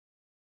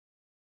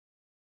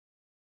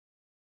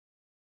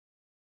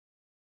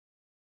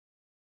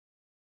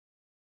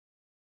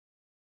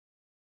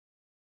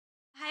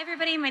Hi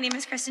everybody, my name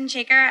is Kristen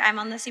Shaker. I'm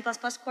on the C++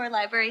 core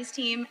libraries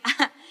team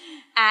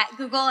at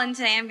Google, and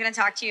today I'm going to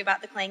talk to you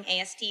about the Clang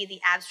AST, the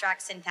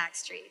abstract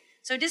syntax tree.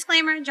 So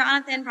disclaimer,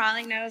 Jonathan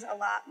probably knows a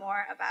lot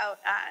more about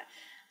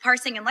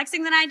parsing and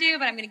Lexing than I do,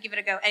 but I'm going to give it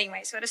a go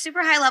anyway. So at a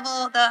super high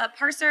level, the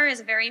parser is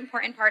a very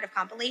important part of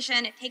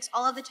compilation. It takes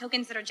all of the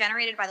tokens that are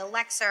generated by the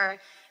lexer,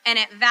 and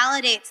it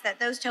validates that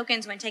those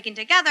tokens, when taken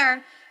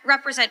together,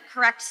 represent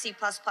correct C++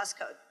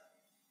 code.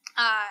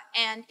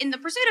 And in the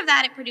pursuit of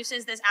that, it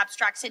produces this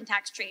abstract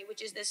syntax tree,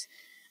 which is this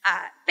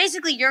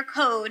basically your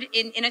code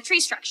in a tree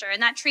structure.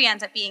 And that tree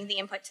ends up being the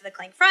input to the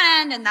Clang front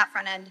end, and that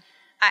front end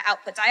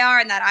outputs IR,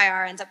 and that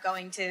IR ends up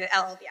going to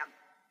LLVM.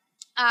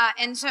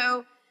 And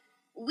so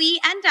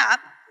we end up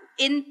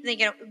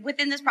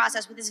within this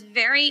process with this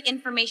very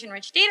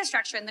information-rich data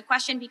structure, and the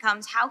question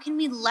becomes, how can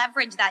we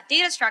leverage that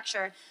data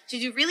structure to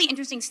do really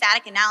interesting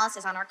static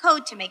analysis on our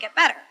code to make it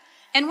better?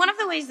 And one of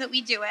the ways that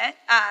we do it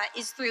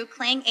is through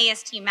Clang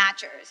AST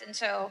matchers. And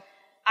so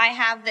I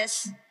have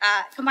this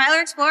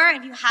Compiler Explorer.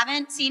 If you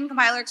haven't seen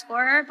Compiler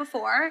Explorer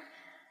before,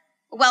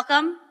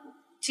 welcome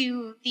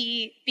to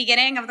the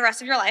beginning of the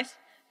rest of your life.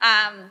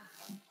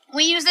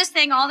 We use this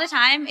thing all the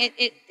time.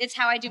 It's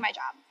how I do my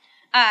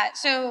job.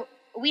 So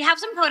we have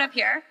some code up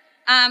here.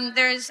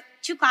 There's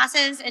two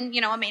classes and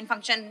a main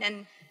function.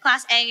 And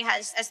class A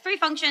has three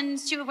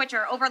functions, two of which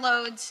are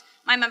overloads.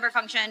 My member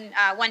function,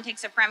 one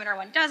takes a parameter,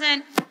 one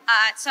doesn't.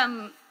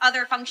 Some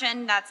other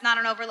function that's not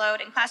an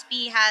overload. And class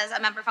B has a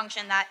member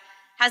function that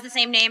has the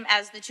same name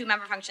as the two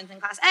member functions in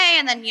class A.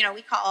 And then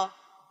we call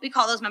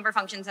those member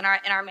functions in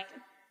our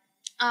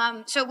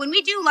main. So when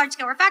we do large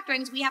scale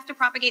refactorings, we have to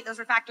propagate those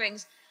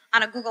refactorings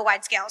on a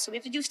Google-wide scale. So we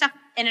have to do stuff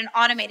in an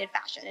automated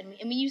fashion,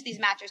 and we use these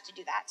matchers to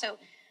do that. So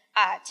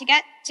to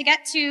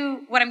get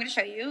to what I'm going to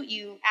show you,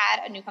 you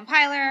add a new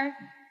compiler,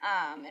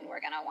 and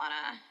we're going to want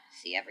to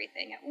see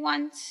everything at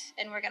once,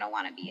 and we're going to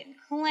want to be in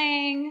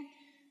Clang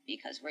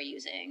because we're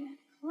using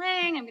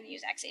Clang. I'm going to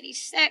use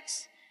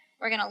x86.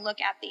 We're going to look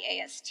at the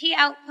AST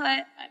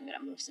output. I'm going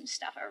to move some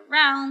stuff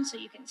around so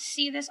you can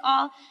see this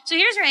all. So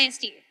here's your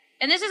AST,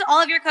 and this is all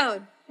of your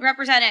code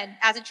represented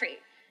as a tree.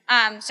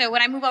 So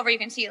when I move over, you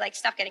can see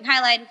stuff getting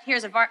highlighted.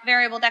 Here's a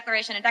variable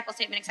declaration, a decal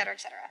statement, et cetera,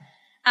 et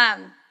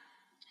cetera.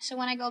 So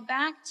when I go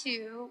back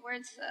to,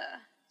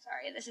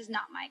 sorry, this is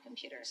not my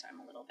computer, so I'm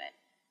a little bit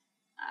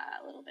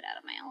out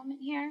of my element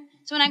here.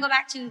 So when I go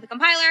back to the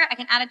compiler, I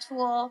can add a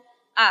tool,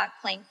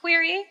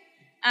 clang-query.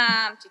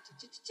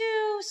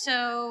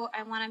 So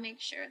I want to make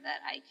sure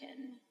that I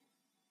can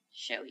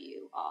show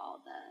you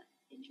all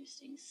the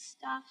interesting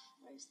stuff.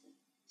 Where's the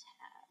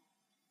tab?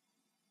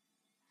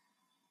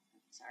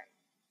 Sorry.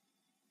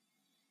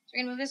 So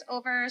we're going to move this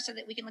over so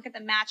that we can look at the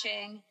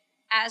matching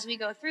as we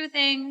go through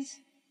things.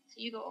 So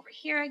you go over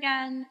here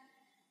again.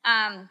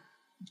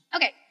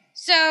 Okay,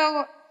 so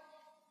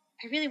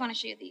I really want to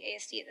show you the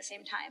AST at the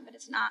same time, but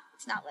it's not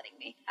letting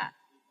me.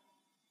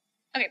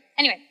 Okay,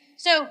 anyway,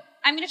 so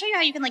I'm going to show you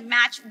how you can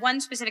match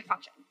one specific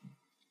function.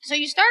 So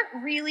you start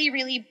really,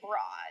 really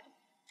broad.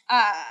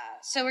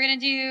 So we're going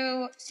to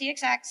do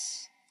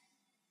CXX.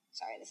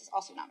 Sorry, this is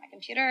also not my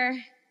computer.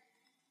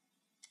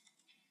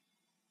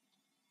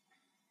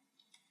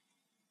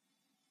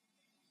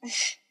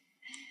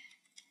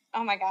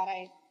 Oh my God,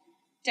 I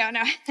don't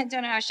know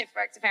how shift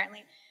works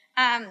apparently.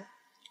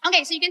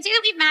 Okay, so you can see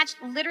that we've matched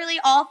literally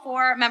all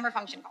four member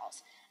function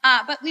calls.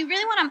 But we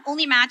really want to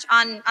only match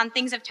on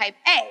things of type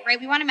A, right?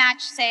 We want to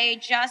match, say,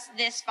 just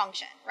this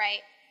function, right?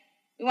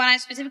 We want to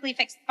specifically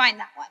find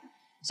that one.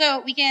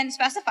 So we can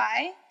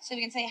specify, so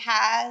we can say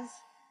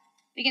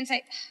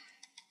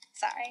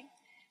sorry,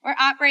 we're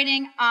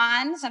operating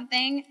on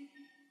something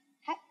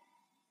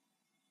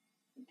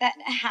that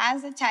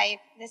has a type.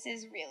 This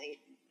is really,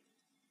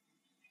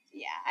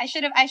 yeah, I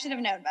should have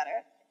known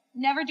better.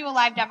 Never do a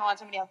live demo on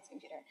somebody else's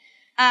computer.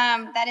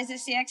 That is a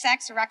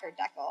CXX record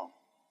decal.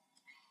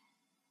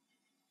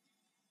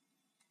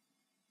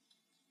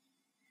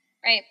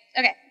 Right,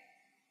 okay.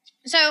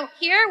 So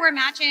here we're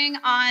matching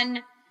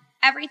on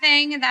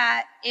everything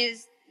that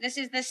this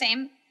is the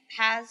same,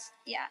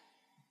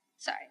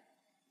 sorry.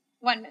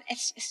 1 minute,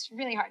 it's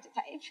really hard to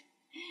type.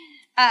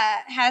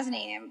 Has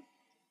name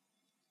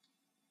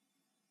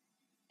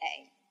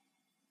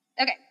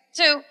A. Okay,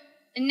 so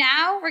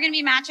now we're going to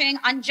be matching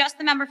on just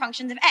the member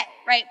functions of A,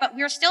 right? But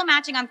we're still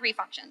matching on three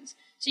functions.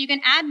 So you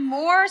can add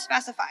more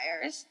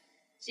specifiers.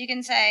 So you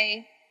can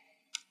say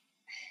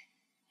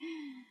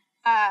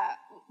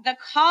the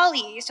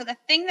callee, so the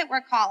thing that we're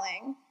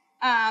calling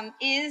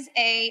is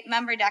a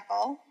member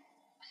decal,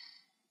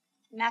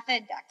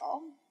 method decal,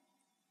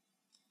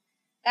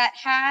 that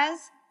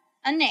has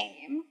a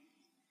name.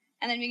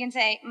 And then we can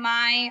say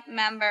my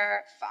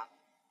member func.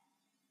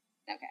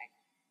 Okay.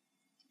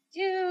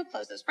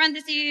 Close those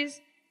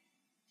parentheses,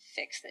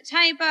 fix the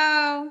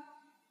typo.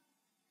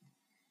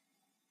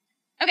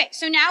 Okay,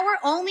 so now we're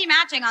only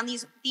matching on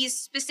these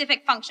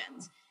specific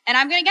functions. And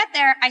I'm going to get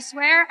there, I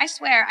swear,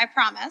 I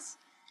promise.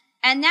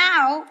 And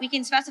now we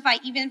can specify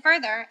even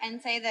further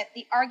and say that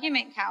the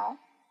argument count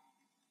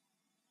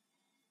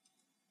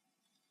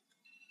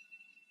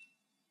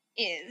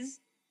is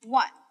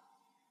 1.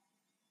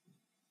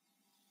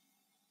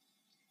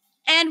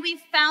 And we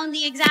found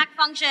the exact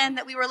function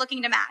that we were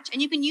looking to match.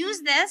 And you can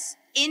use this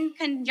in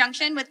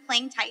conjunction with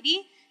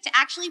clang-tidy to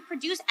actually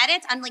produce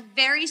edits on like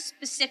very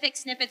specific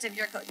snippets of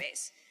your code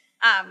base.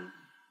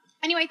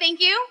 Anyway, thank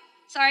you.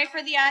 Sorry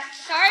for the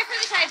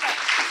typo.